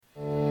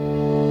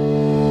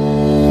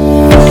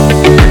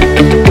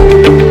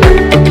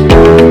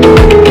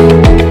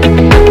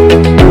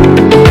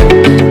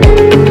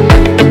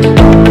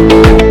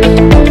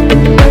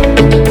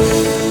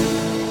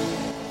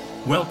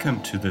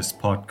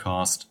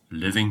podcast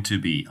Living to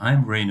Be.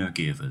 I'm Reino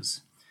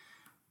Gevers.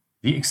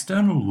 The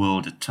external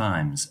world at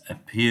times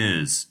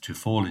appears to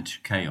fall into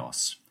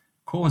chaos,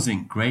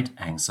 causing great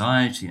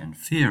anxiety and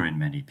fear in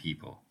many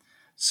people.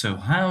 So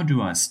how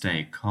do I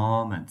stay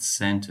calm and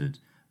centered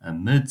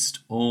amidst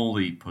all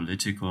the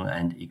political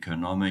and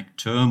economic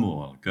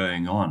turmoil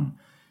going on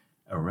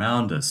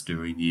around us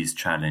during these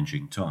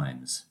challenging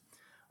times?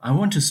 I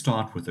want to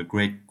start with a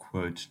great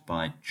quote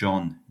by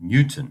John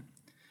Newton.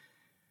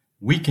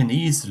 We can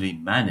easily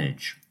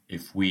manage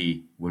if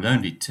we will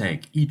only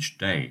take each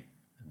day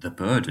the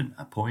burden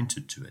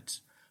appointed to it,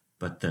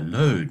 but the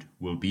load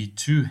will be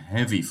too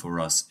heavy for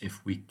us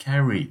if we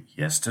carry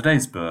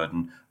yesterday's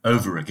burden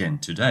over again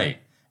today,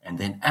 and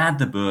then add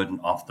the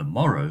burden of the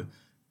morrow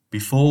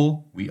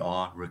before we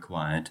are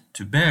required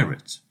to bear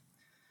it.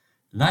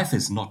 Life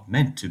is not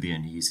meant to be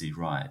an easy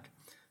ride.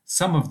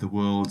 Some of the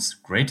world's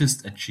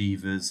greatest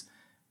achievers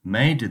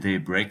made their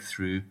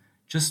breakthrough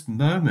just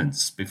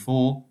moments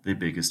before their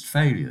biggest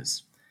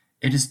failures.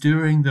 It is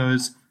during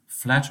those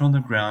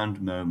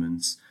flat-on-the-ground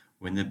moments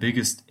when the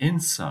biggest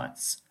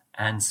insights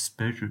and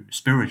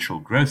spiritual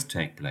growth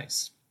take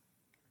place.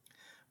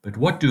 But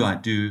what do I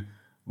do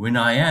when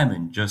I am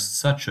in just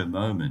such a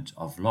moment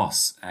of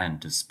loss and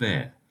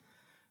despair?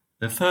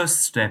 The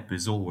first step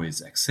is always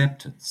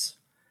acceptance.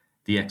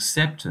 The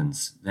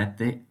acceptance that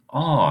there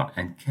are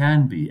and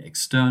can be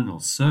external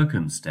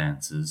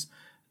circumstances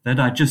that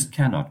I just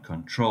cannot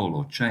control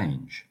or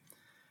change.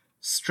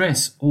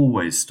 Stress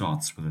always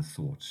starts with a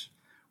thought,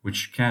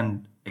 which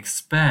can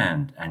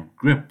expand and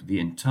grip the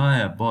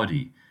entire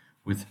body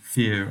with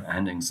fear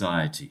and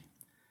anxiety.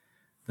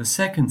 The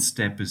second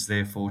step is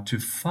therefore to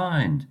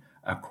find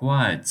a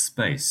quiet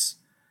space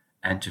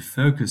and to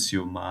focus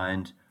your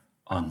mind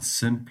on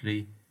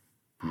simply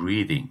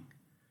breathing.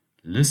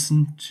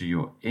 Listen to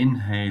your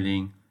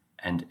inhaling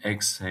and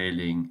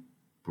exhaling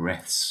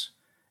breaths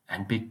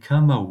and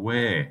become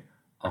aware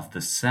of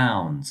the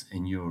sounds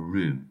in your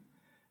room,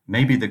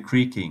 maybe the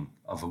creaking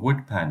of a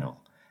wood panel,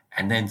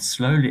 and then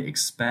slowly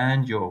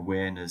expand your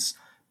awareness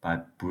by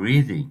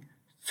breathing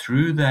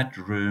through that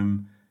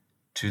room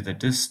to the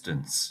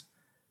distance,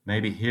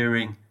 maybe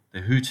hearing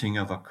the hooting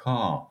of a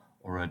car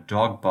or a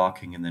dog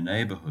barking in the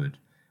neighborhood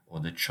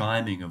or the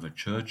chiming of a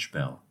church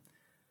bell.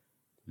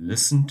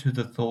 Listen to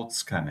the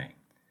thoughts coming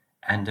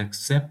and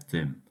accept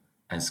them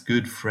as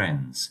good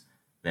friends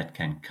that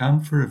can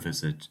come for a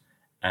visit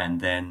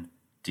and then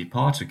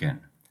depart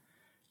again.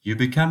 You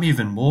become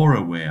even more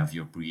aware of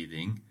your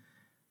breathing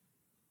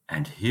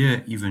and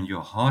hear even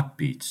your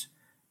heartbeat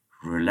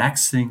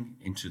relaxing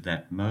into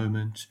that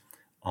moment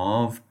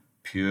of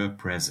pure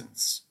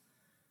presence.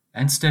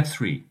 And step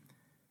 3,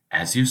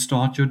 as you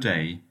start your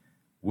day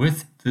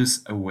with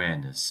this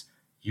awareness,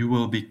 you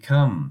will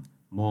become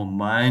more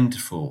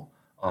mindful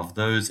of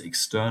those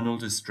external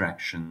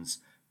distractions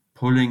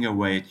pulling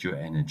away at your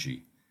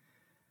energy.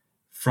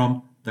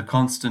 From the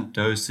constant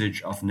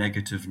dosage of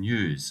negative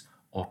news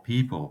or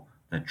people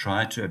that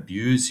try to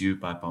abuse you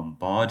by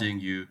bombarding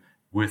you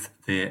with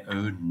their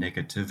own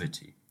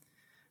negativity.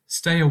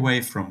 Stay away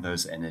from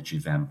those energy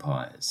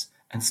vampires.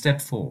 And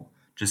step 4,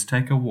 just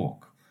take a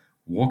walk.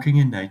 Walking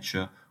in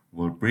nature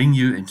will bring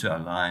you into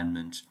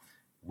alignment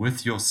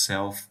with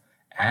yourself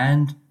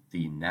and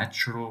the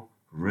natural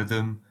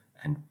rhythm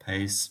and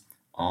pace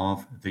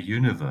of the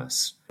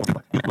universe.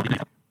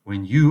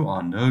 When you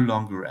are no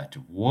longer at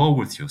war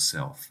with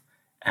yourself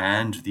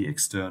and the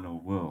external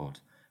world,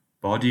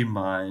 body,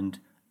 mind,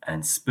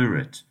 and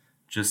spirit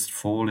just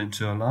fall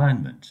into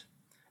alignment.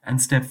 And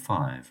step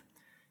 5,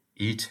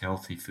 eat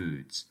healthy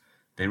foods.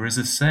 There is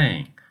a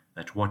saying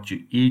that what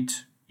you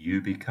eat,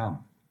 you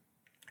become.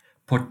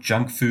 Put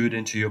junk food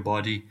into your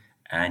body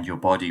and your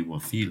body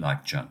will feel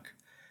like junk.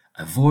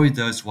 Avoid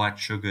those white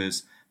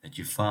sugars that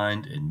you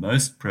find in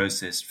most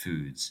processed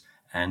foods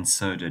and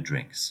soda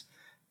drinks.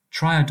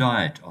 Try a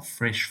diet of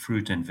fresh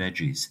fruit and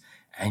veggies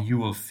and you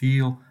will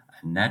feel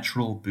a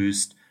natural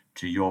boost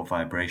to your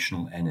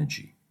vibrational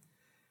energy.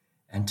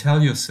 And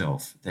tell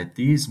yourself that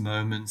these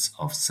moments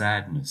of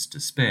sadness,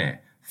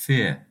 despair,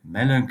 fear,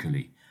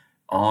 melancholy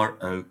are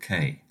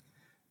okay.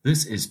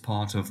 This is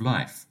part of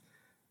life.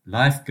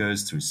 Life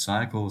goes through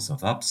cycles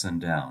of ups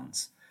and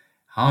downs.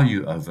 How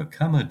you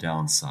overcome a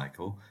down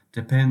cycle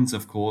depends,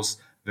 of course,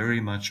 very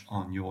much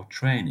on your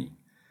training.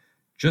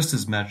 Just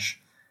as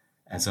much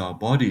as our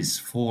bodies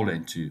fall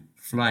into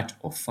flight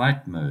or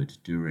fight mode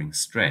during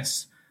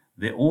stress,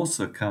 there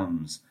also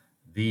comes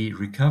the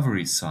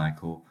recovery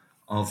cycle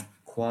of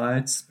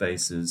quiet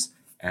spaces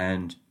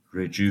and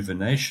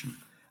rejuvenation.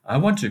 I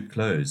want to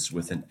close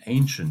with an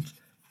ancient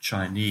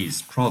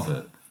Chinese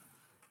proverb.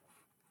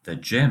 The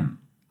gem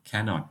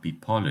cannot be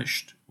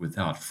polished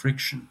without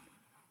friction,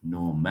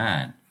 nor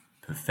man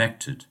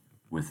perfected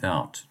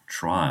without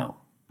trial.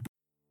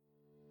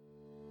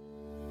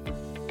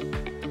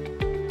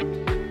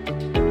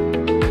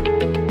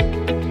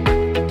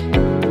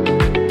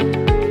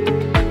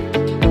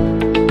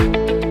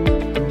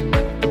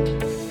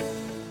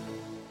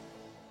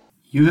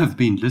 You have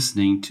been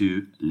listening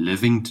to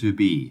Living to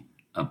Be,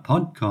 a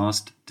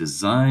podcast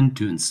designed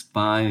to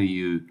inspire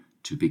you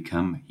to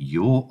become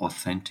your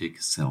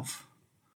authentic self.